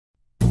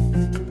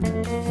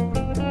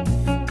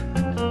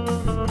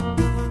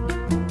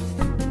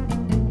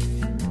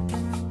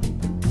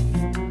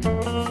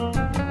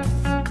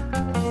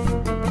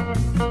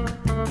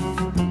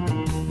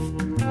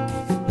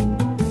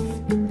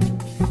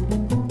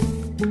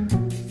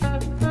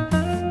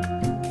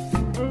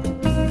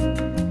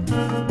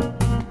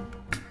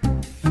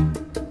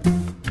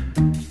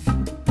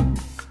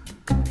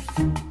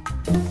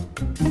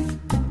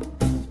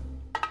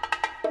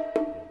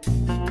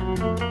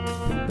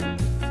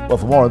Well,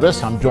 for more of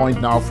this, I'm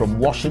joined now from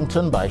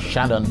Washington by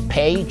Shannon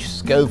Page,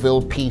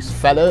 Scoville Peace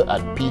Fellow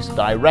at Peace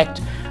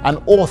Direct and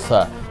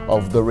author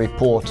of the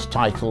report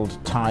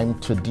titled Time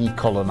to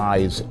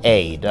Decolonize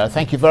Aid.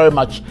 Thank you very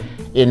much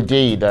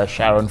indeed,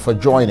 Sharon, for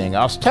joining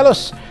us. Tell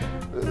us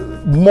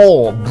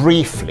more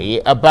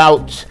briefly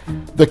about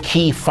the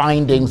key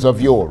findings of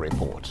your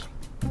report.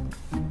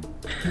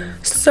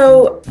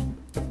 So,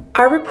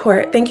 our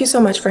report, thank you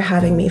so much for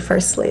having me,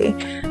 firstly,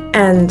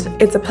 and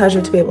it's a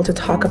pleasure to be able to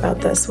talk about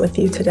this with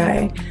you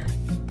today.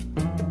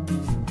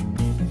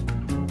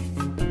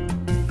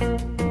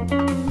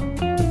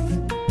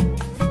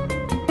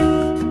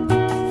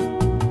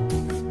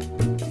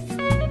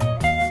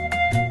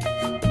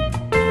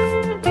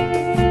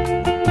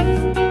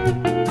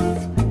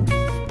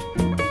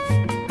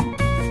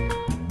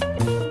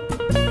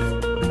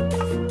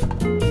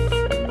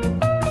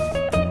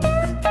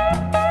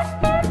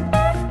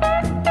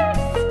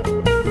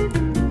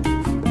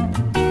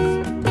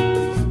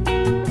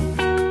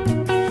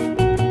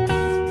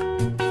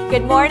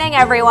 Good morning,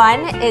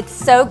 everyone. It's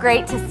so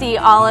great to see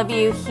all of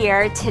you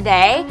here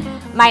today.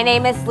 My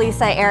name is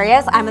Lisa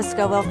Arias. I'm a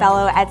Scoville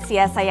Fellow at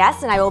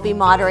CSIS, and I will be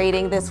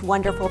moderating this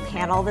wonderful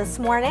panel this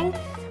morning.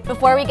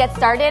 Before we get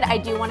started, I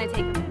do want to take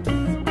a minute.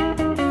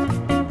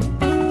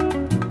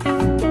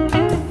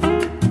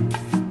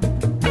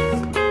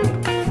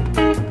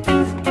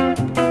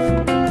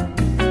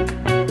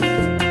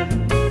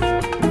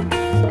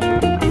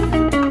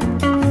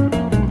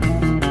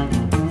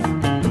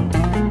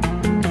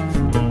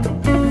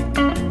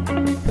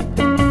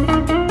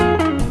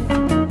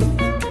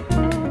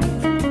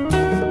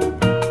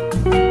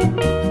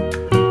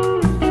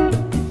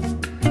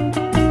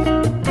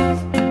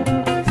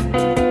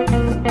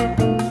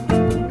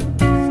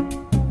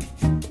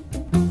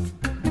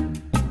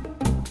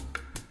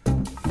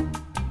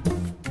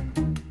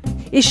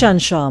 Ishan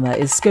Sharma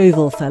is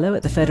Scoville Fellow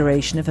at the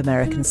Federation of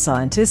American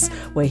Scientists,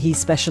 where he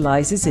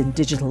specialises in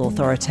digital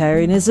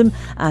authoritarianism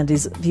and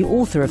is the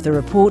author of the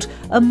report,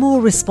 A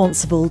More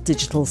Responsible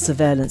Digital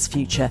Surveillance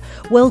Future.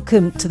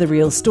 Welcome to The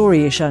Real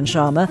Story, Ishan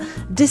Sharma.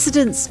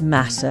 Dissidents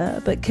matter,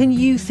 but can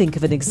you think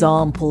of an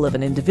example of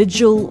an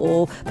individual,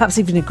 or perhaps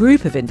even a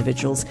group of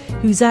individuals,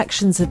 whose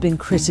actions have been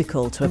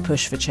critical to a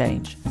push for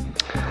change?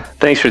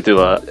 Thanks,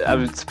 Ritula.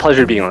 It's a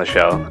pleasure being on the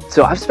show.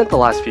 So I've spent the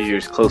last few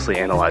years closely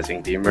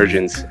analyzing the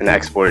emergence and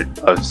export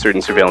of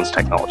certain surveillance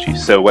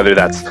technologies. So whether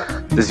that's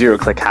the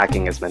zero-click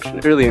hacking as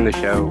mentioned earlier in the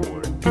show,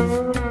 or